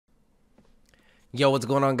Yo, what's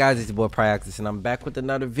going on, guys? It's your boy Pryoxis, and I'm back with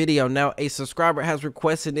another video. Now, a subscriber has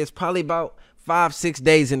requested this probably about 5-6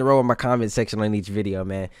 days in a row in my comment section on each video,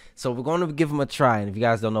 man. So we're going to give him a try, and if you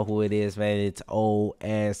guys don't know who it is, man, it's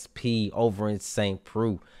OSP over in St.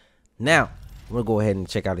 Preux. Now, I'm going to go ahead and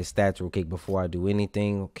check out his stats real quick before I do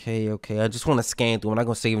anything. Okay. I just want to scan through. I'm not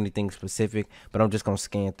going to say anything specific, but I'm just going to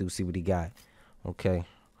scan through, see what he got. Okay.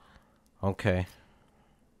 I'm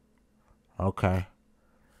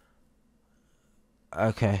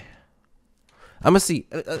gonna see.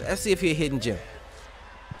 Let's see if he's a hidden gem.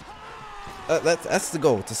 That's the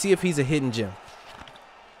goal, to see if he's a hidden gem.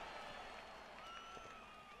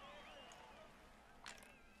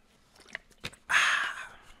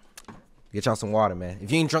 Get y'all some water, man. If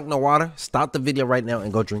you ain't drunk no water, stop the video right now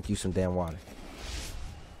and go drink you some damn water.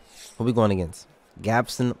 Who we going against?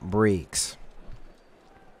 Gabson Briggs.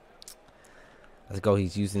 Let's go.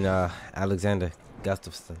 He's using Alexander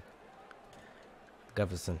Gustafsson.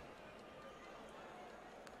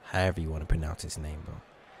 However you want to pronounce his name, bro.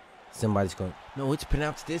 Somebody's going, no, it's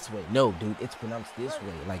pronounced this way. No, dude, it's pronounced this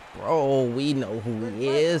way. Like, bro, we know who he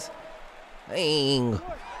is. Dang.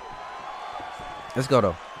 Let's go,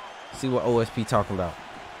 though. See what OSP talking about.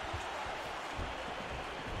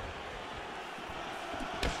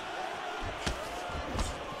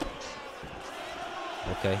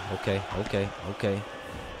 Okay.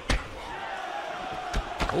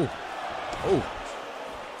 Oh.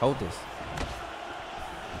 Hold this.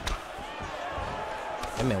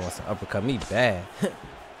 That man wants to uppercut me bad.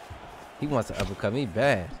 He wants to uppercut me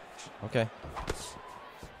bad. Okay.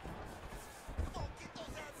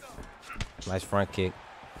 Nice front kick.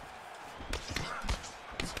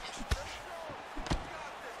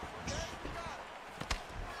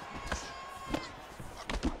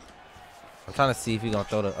 I'm trying to see if he's gonna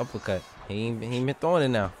throw the uppercut. He ain't been throwing it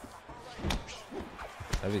now.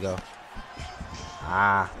 There we go.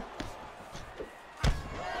 Ah.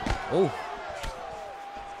 Oh.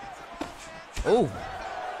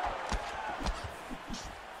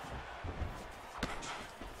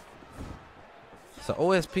 So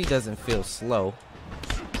OSP doesn't feel slow.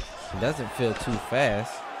 He doesn't feel too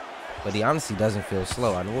fast. But he honestly doesn't feel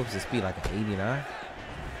slow. I know what's his speed, like an 89.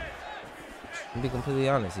 To be completely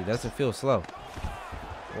honest, he doesn't feel slow.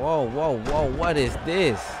 Whoa, what is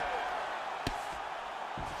this?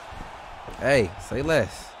 Hey, say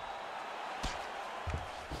less.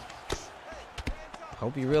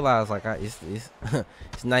 Hope you realize, like, it's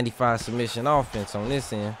it's 95 submission offense on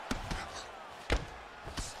this end.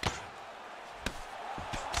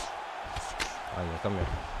 Oh yeah,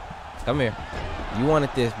 come here. You wanted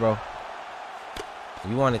this, bro.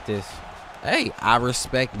 You wanted this. Hey, I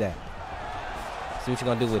respect that. See what you're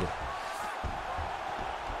gonna do with it.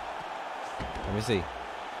 Let me see.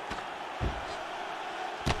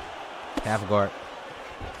 Half guard.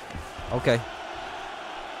 Okay.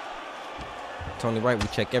 Tony Wright, we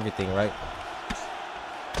check everything, right?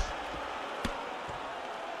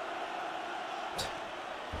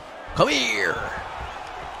 Come here.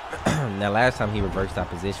 Now, last time he reversed our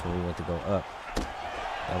position when we went to go up.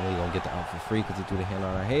 That way, we're gonna get the up for free because he threw the hand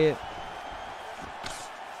on our head.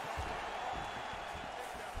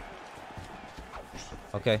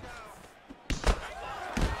 Okay.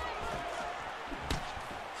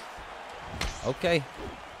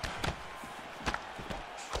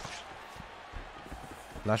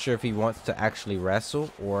 Not sure if he wants to actually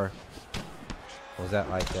wrestle or was that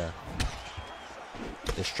like a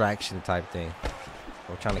distraction type thing.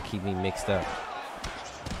 Or trying to keep me mixed up.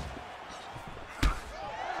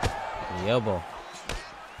 The elbow.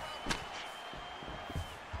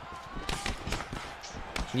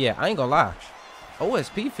 Yeah, I ain't gonna lie.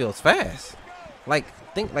 OSP feels fast. I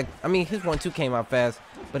mean, his 1-2 came out fast,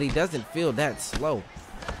 but he doesn't feel that slow.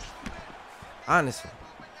 Honestly.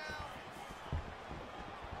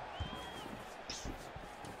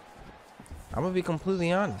 I'm gonna be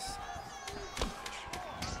completely honest.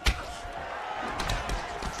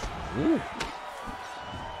 Ooh.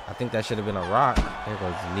 I think that should have been a rock. There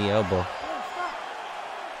goes the knee elbow.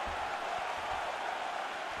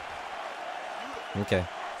 Okay.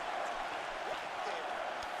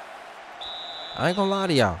 I ain't gonna lie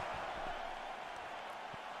to y'all.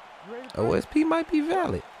 OSP might be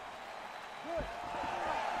valid.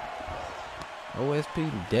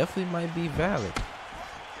 OSP definitely might be valid.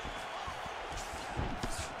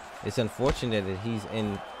 It's unfortunate that he's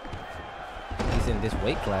in this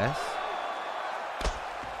weight class.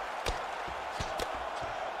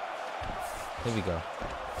 Here we go.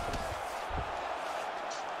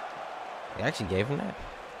 They actually gave him that.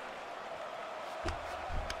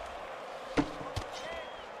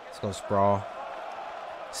 Let's go sprawl.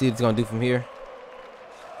 See what it's gonna do from here.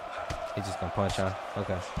 He's just gonna punch, huh?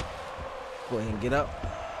 Okay. Go ahead and get up.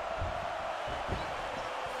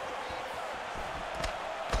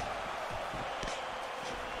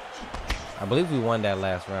 I believe we won that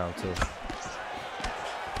last round too.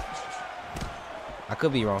 I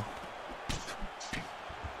could be wrong.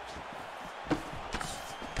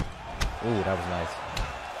 Ooh, that was nice.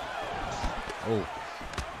 Ooh.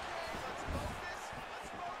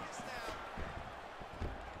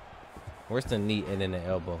 Where's the knee and then the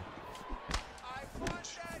elbow?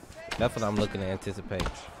 That's what I'm looking to anticipate.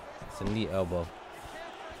 It's a knee elbow.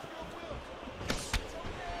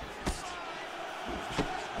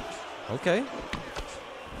 Okay.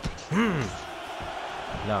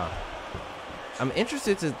 Nah. I'm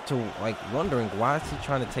interested to like wondering why is he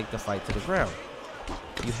trying to take the fight to the ground?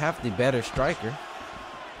 You have the better striker.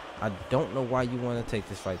 I don't know why you want to take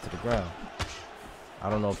this fight to the ground. I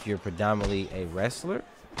don't know if you're predominantly a wrestler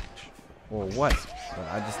or what,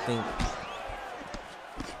 but I just think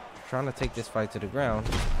trying to take this fight to the ground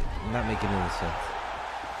not making any sense.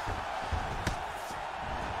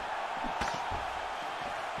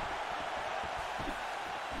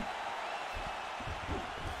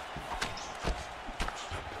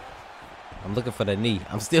 I'm looking for the knee.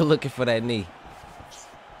 I'm still looking for that knee.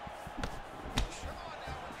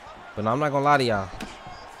 But no, I'm not gonna lie to y'all.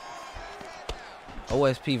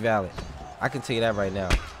 OSP valid. I can tell you that right now.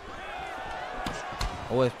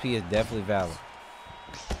 OSP is definitely valid.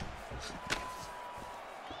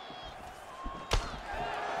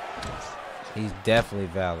 He's definitely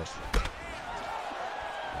valid.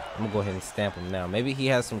 I'm gonna go ahead and stamp him now. Maybe he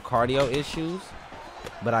has some cardio issues,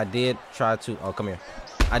 but I did try to. Oh, come here.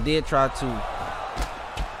 I did try to.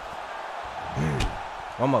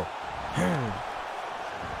 One more.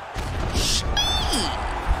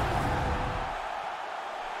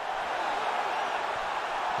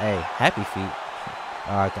 Hey, happy feet.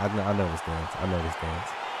 I know this dance. I know this dance.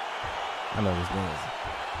 I know this dance.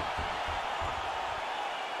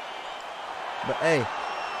 But hey,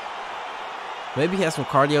 maybe he has some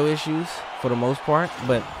cardio issues for the most part,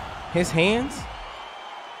 but his hands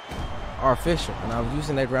are official. And I was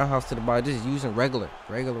using that roundhouse to the body, just using regular.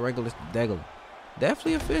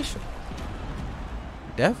 Definitely official.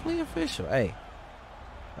 Definitely official. Hey,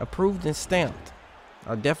 approved and stamped.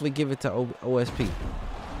 I'll definitely give it to OSP.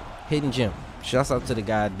 Hidden gem. Shouts out to the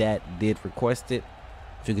guy that did request it.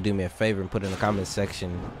 If you could do me a favor and put in the comment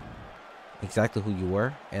section exactly who you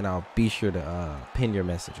were, and I'll be sure to pin your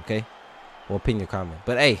message, okay? Or pin your comment.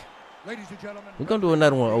 But hey, we're gonna do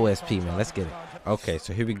another one with OSP, man. Let's get it. Okay,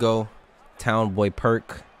 so here we go. Town Boy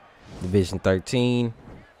Perk, Division 13.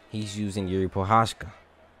 He's using Yuri Prochazka.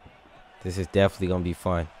 This is definitely gonna be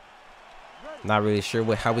fun. Not really sure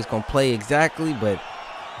how he's gonna play exactly, but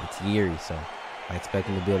it's Yuri, so I expect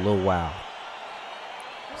him to be a little wild.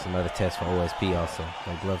 It's another test for OSP also.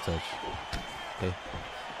 No glove touch. Okay.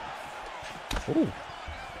 Ooh.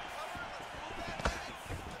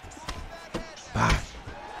 Bah.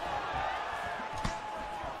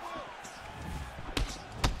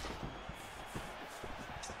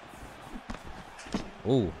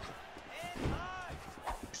 Ooh.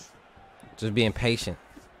 Just being patient.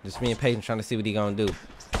 Just being patient, trying to see what he gonna do.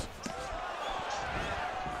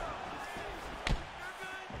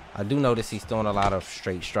 I do notice he's throwing a lot of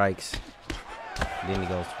straight strikes. Then he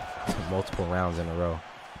goes multiple rounds in a row.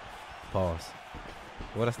 Pause.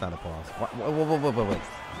 Well, that's not a pause. Wait.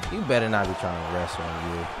 You better not be trying to wrestle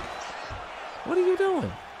on you. What are you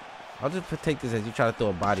doing? I'll just take this as you try to throw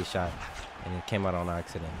a body shot and it came out on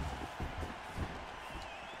accident.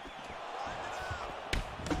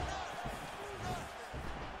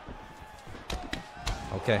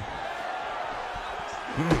 Okay.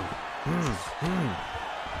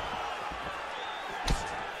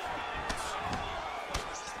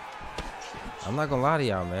 I'm not gonna lie to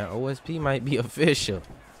y'all, man. OSP might be official.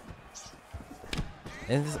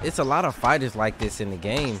 And it's a lot of fighters like this in the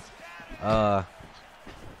game. That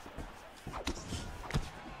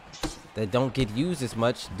don't get used as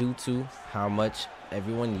much due to how much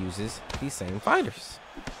everyone uses these same fighters.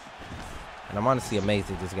 And I'm honestly amazed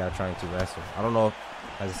that this guy trying to wrestle. I don't know if,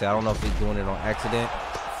 like I said, I don't know if he's doing it on accident.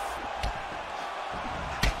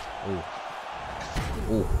 Ooh.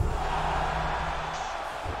 Ooh.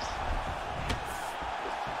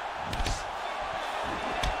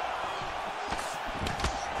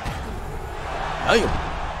 Damn.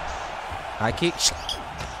 High kick.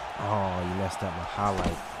 Oh, you messed up my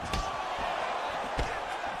highlight.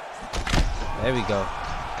 There we go.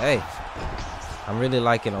 Hey, I'm really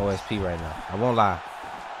liking OSP right now. I won't lie.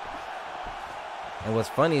 And what's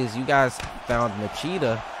funny is you guys found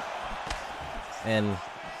Machida and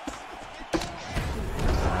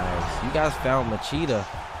nice. You guys found Machida.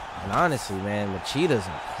 And honestly, man, Machida's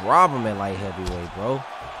a problem at light heavyweight, bro.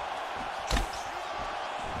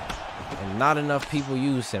 And not enough people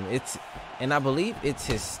use him. And I believe it's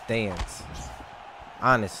his stance.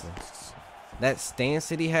 Honestly. That stance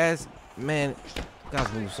that he has, man,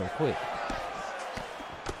 guys move so quick.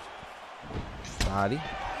 Body.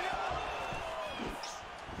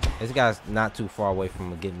 This guy's not too far away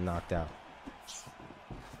from getting knocked out.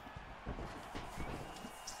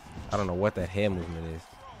 I don't know what that head movement is.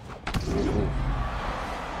 Ooh.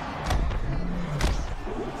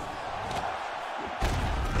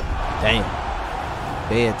 Damn.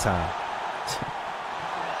 Bedtime.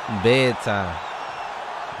 Bedtime.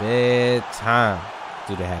 Bedtime.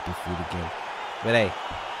 Do the happy food again. But hey,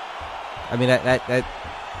 I mean that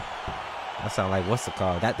sound like what's it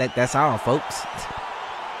called? That's all, folks.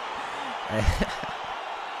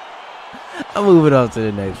 I'm moving on to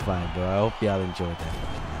the next fight, bro. I hope y'all enjoyed that.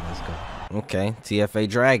 Let's go. Okay, TFA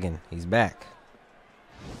Dragon. He's back.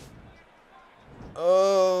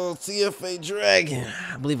 Oh, TFA Dragon.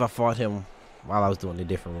 I believe I fought him while I was doing a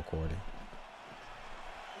different recording.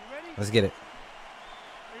 Let's get it.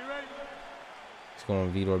 Let's go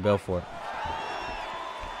on Vitor Belfort.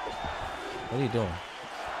 What are you doing?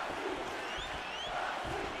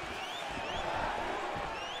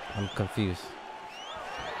 I'm confused.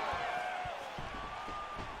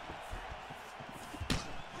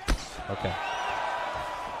 Okay.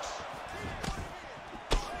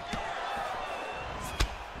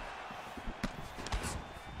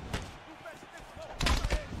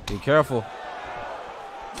 Be careful.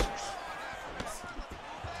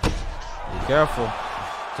 Be careful.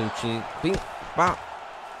 Tucci. Beep. Bop.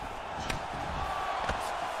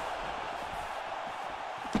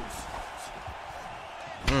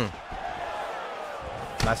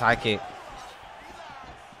 Nice high kick.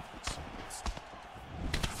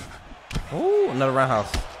 Ooh, another roundhouse.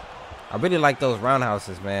 I really like those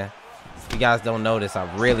roundhouses, man. If you guys don't notice, I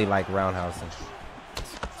really like roundhousing.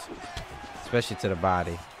 Especially to the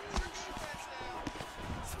body.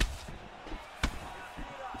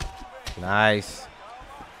 Nice.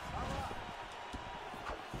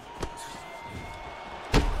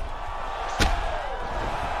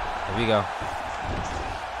 Here we go.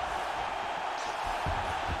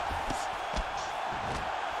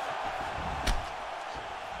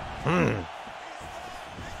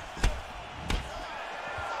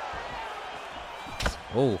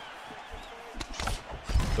 Oh.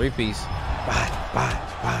 3-piece. Bye.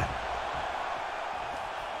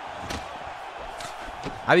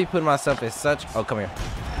 I be putting myself in such... Oh, come here.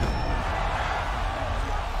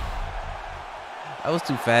 That was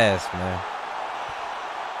too fast, man.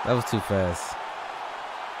 That was too fast.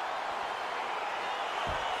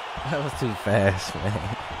 That was too fast,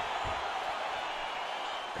 man.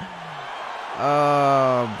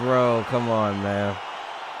 Oh, bro. Come on, man.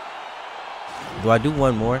 Do I do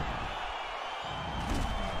one more?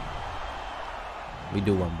 We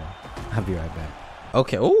do one more. I'll be right back.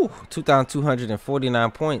 Okay. Oh,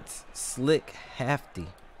 2,249 points. Slick Hefty.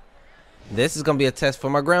 This is going to be a test for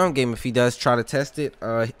my ground game if he does try to test it.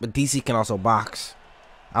 But DC can also box.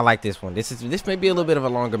 I like this one. This may be a little bit of a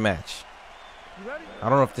longer match. I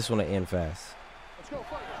don't know if this one will end fast. Let's go,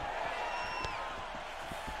 fight.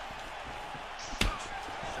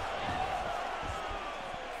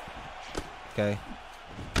 Okay.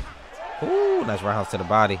 Ooh, nice roundhouse to the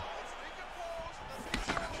body.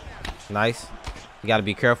 Nice. You got to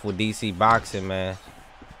be careful with DC boxing, man.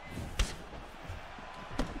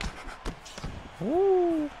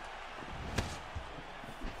 Ooh.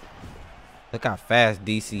 Look how fast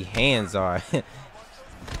DC hands are.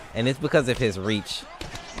 And it's because of his reach.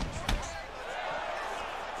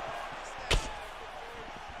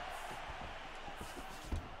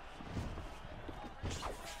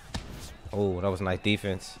 Oh, that was nice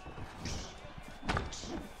defense.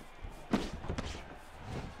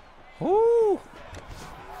 Ooh.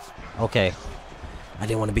 Okay. I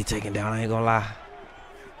didn't want to be taken down, I ain't gonna lie.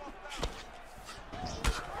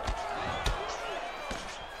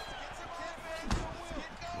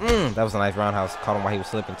 That was a nice roundhouse. Caught him while he was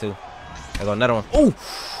slipping too. There go another one. Ooh.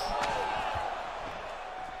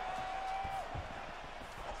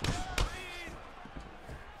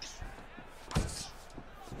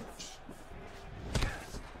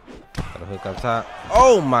 Got a hook up top.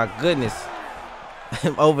 Oh my goodness.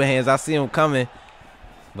 Overhands. I see him coming,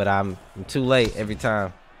 but I'm too late every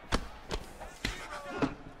time.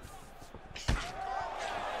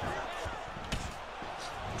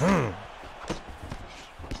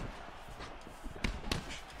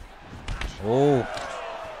 Oh.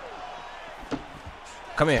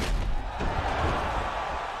 Come here.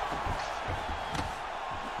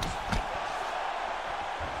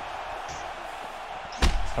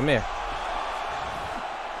 Come here.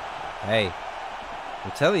 Hey, I'm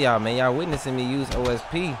telling y'all, man. Y'all witnessing me use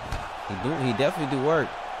OSP. He definitely do work.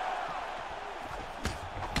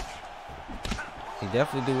 He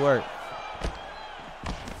definitely do work.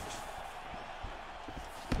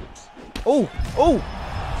 Oh, oh.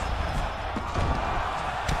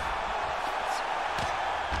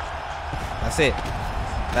 That's it.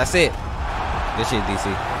 That's it. Good shit, DC.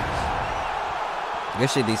 Good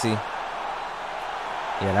shit, DC.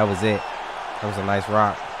 Yeah, that was it. That was a nice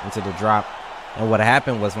rock into the drop. And what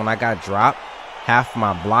happened was when I got dropped, half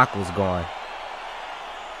my block was gone.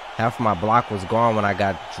 Half my block was gone when I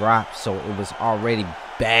got dropped, so it was already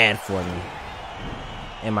bad for me.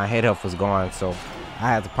 And my head health was gone, so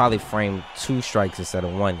I had to probably frame 2 strikes instead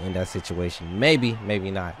of 1 in that situation. Maybe,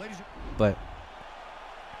 maybe not. But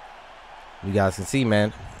you guys can see,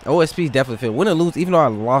 man, OSP is definitely fit. Win or lose, even though I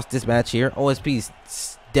lost this match here, OSP is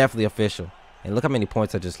definitely official. And look how many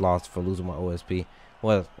points I just lost for losing my OSP.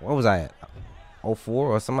 What was I at? 04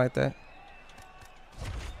 or something like that?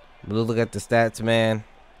 But look at the stats, man.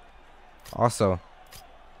 Also,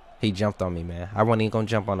 he jumped on me, man. I wasn't even gonna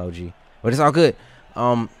jump on OG, but it's all good.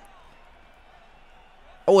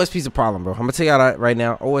 OSP's a problem, bro. I'm gonna tell y'all that right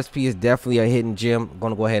now. OSP is definitely a hidden gem. I'm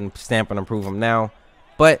gonna go ahead and stamp and improve him now.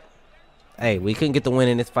 But hey, we couldn't get the win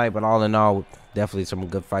in this fight, but all in all, definitely some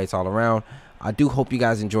good fights all around. I do hope you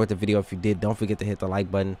guys enjoyed the video. If you did, don't forget to hit the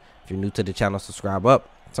like button. If you're new to the channel, subscribe up.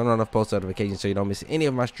 Turn on the post notifications so you don't miss any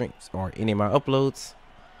of my streams or any of my uploads.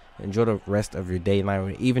 Enjoy the rest of your day, night,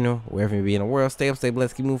 or evening, wherever you be in the world. Stay up, stay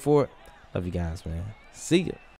blessed, keep moving forward. Love you guys, man. See ya.